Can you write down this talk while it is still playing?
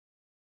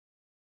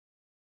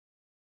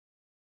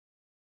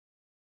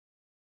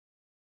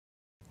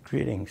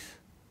Greetings.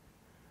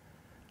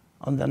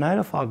 On the night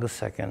of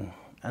August 2nd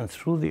and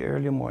through the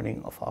early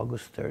morning of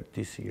August 3rd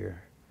this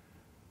year,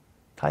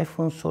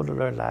 Typhoon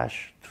Soudelor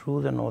lashed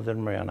through the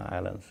Northern Mariana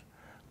Islands,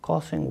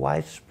 causing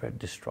widespread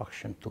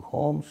destruction to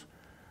homes,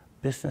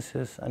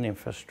 businesses, and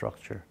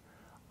infrastructure,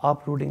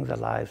 uprooting the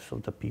lives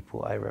of the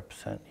people I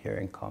represent here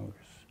in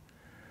Congress.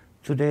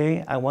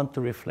 Today, I want to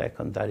reflect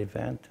on that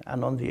event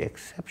and on the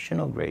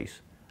exceptional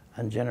grace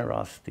and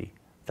generosity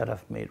that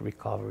have made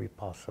recovery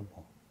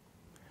possible.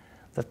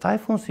 The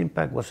typhoon's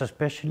impact was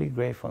especially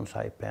grave on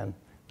Saipan,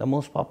 the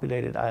most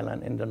populated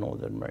island in the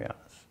Northern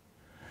Marianas.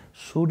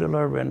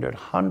 Soudelor rendered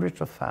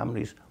hundreds of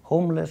families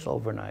homeless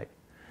overnight.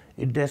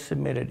 It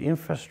decimated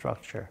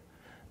infrastructure,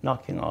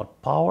 knocking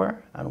out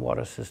power and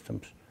water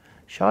systems,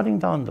 shutting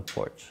down the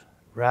ports,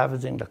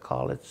 ravaging the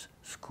colleges,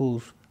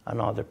 schools, and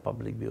other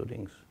public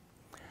buildings.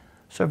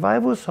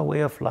 Survival is a way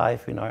of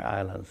life in our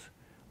islands.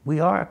 We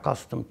are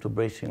accustomed to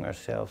bracing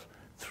ourselves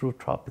through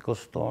tropical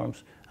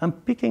storms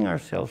and picking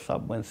ourselves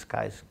up when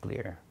skies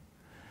clear.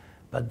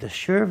 But the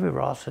sheer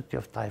ferocity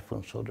of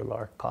Typhoon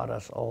Soudelor caught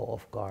us all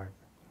off guard.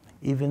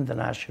 Even the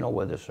National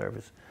Weather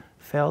Service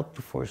failed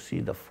to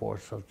foresee the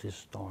force of this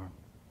storm.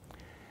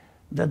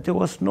 That there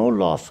was no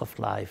loss of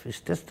life is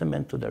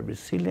testament to the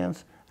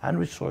resilience and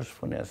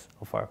resourcefulness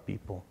of our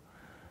people,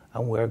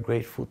 and we are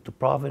grateful to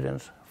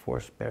Providence for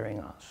sparing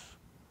us.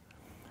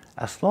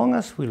 As long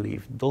as we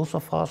live, those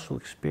of us who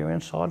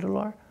experienced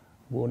Soudelor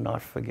will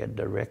not forget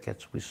the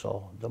wreckage we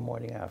saw the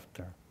morning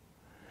after.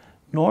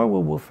 Nor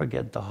will we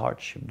forget the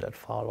hardship that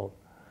followed,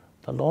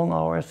 the long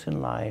hours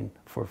in line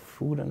for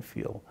food and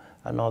fuel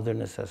and other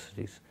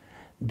necessities,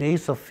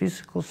 days of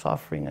physical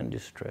suffering and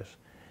distress,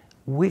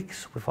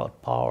 weeks without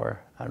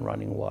power and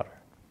running water.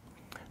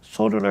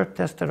 Soudelor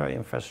tested our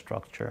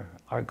infrastructure,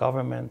 our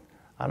government,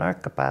 and our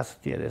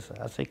capacity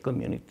as a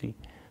community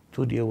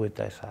to deal with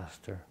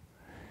disaster.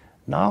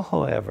 Now,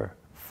 however,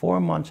 4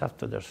 months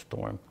after the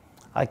storm,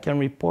 I can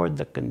report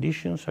the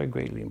conditions are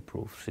greatly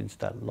improved since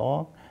that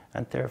long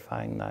and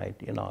terrifying night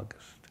in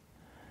August.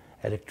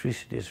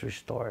 Electricity is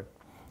restored,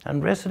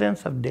 and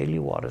residents have daily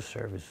water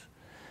service.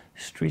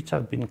 Streets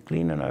have been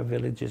cleaned in our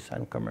villages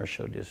and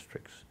commercial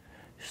districts.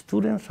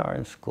 Students are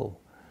in school.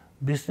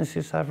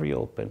 Businesses have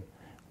reopened.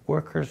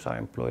 Workers are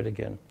employed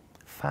again.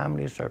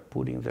 Families are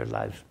putting their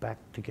lives back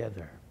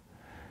together.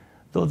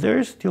 Though there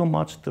is still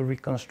much to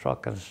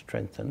reconstruct and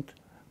strengthen,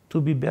 to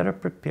be better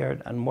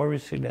prepared and more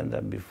resilient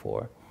than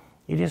before,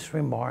 it is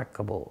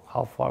remarkable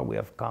how far we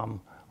have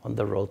come on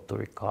the road to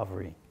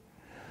recovery.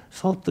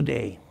 So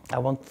today, I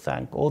want to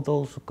thank all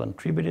those who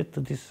contributed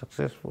to this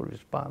successful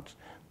response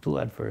to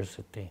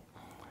adversity.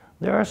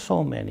 There are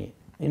so many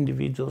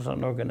individuals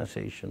and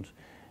organizations.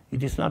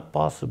 It is not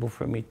possible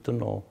for me to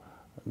know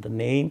the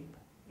name,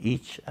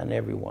 each and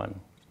every one.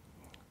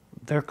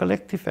 Their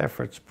collective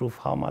efforts prove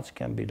how much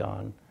can be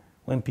done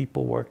when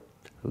people work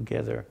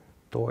together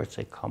towards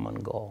a common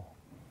goal.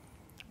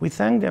 We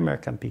thank the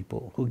American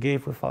people who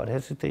gave without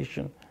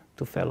hesitation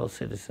to fellow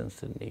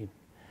citizens in need.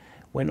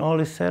 When all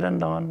is said and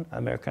done,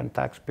 American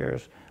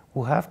taxpayers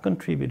who have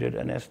contributed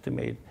an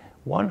estimated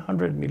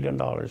 $100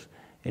 million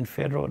in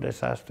federal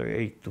disaster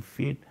aid to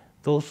feed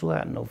those who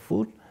had no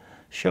food,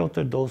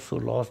 shelter those who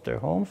lost their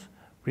homes,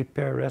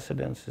 repair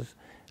residences,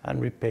 and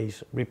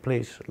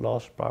replace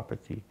lost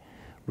property,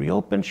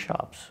 reopen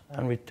shops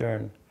and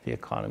return the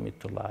economy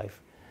to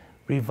life,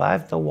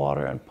 revive the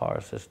water and power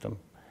system,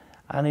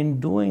 and in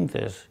doing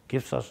this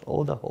gives us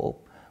all the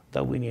hope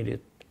that we needed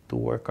to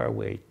work our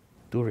way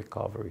to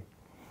recovery.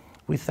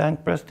 We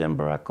thank President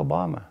Barack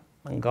Obama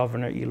and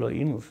Governor Eloy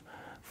Imus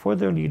for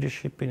their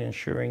leadership in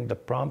ensuring the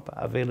prompt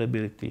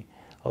availability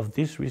of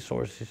these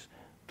resources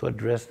to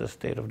address the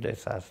state of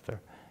disaster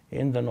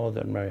in the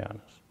Northern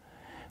Marianas.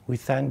 We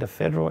thank the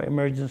Federal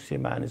Emergency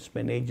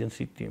Management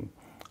Agency team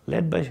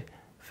led by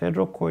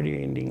Federal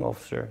Coordinating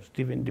Officer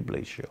Stephen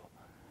DeBlasio.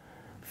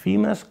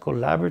 FEMA's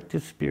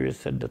collaborative spirit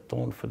set the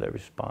tone for the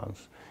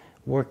response,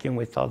 working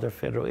with other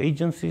federal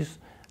agencies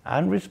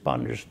and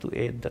responders to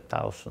aid the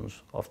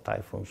thousands of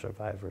typhoon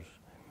survivors.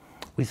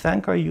 We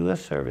thank our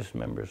U.S. service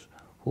members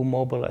who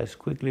mobilized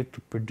quickly to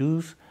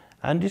produce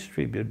and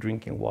distribute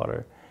drinking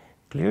water,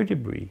 clear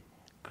debris,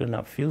 clean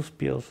up fuel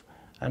spills,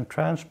 and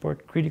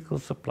transport critical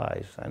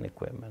supplies and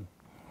equipment.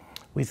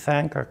 We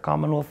thank our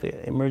Commonwealth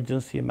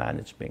emergency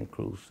management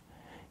crews,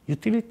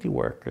 utility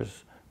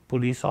workers,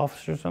 police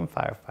officers and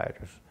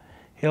firefighters,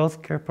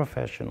 healthcare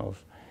professionals,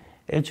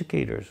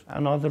 educators,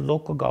 and other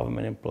local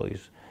government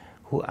employees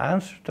who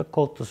answered the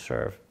call to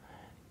serve,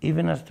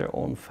 even as their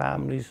own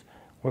families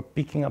were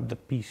picking up the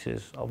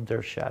pieces of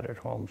their shattered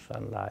homes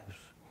and lives.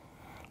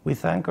 We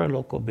thank our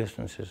local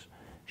businesses,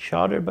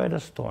 shattered by the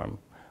storm,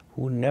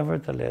 who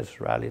nevertheless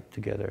rallied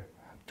together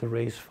to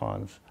raise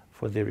funds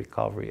for the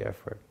recovery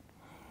effort.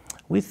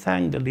 We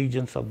thank the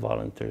legions of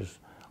volunteers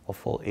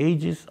of all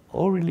ages,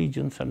 all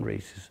religions and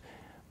races,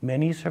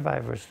 many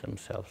survivors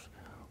themselves,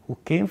 who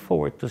came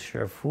forward to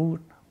share food,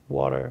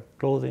 water,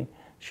 clothing,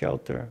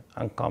 shelter,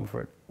 and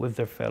comfort with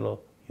their fellow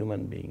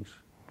human beings.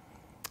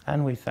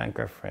 And we thank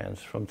our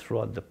friends from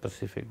throughout the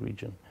Pacific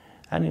region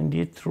and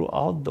indeed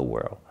throughout the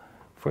world,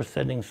 for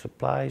sending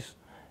supplies,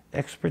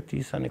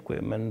 expertise, and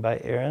equipment by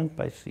air and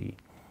by sea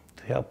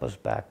to help us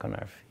back on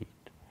our feet.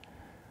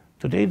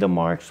 Today, the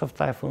marks of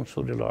Typhoon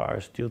Soudelor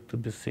are still to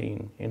be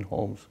seen in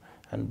homes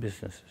and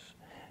businesses,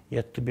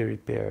 yet to be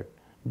repaired,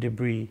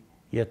 debris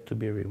yet to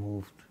be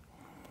removed.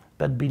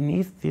 But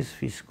beneath these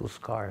physical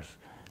scars,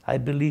 I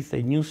believe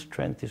a new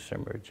strength is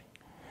emerging.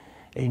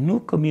 A new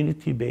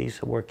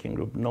community-based working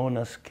group known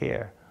as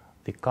CARE,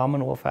 the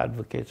Commonwealth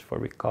Advocates for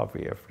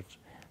Recovery Efforts,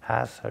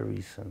 has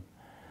arisen.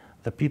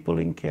 The people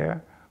in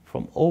CARE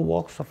from all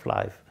walks of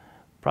life,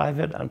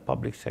 private and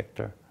public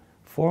sector,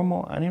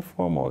 formal and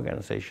informal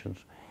organizations,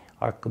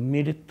 are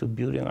committed to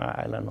building our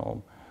island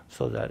home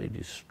so that it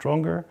is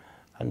stronger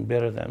and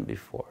better than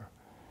before.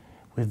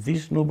 With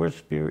this newborn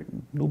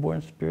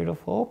spirit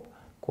of hope,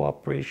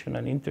 cooperation,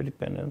 and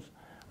interdependence,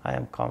 I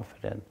am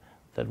confident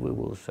that we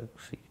will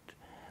succeed.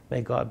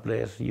 May God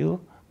bless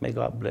you, may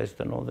God bless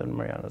the Northern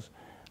Marianas,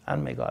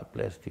 and may God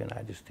bless the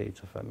United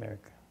States of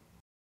America.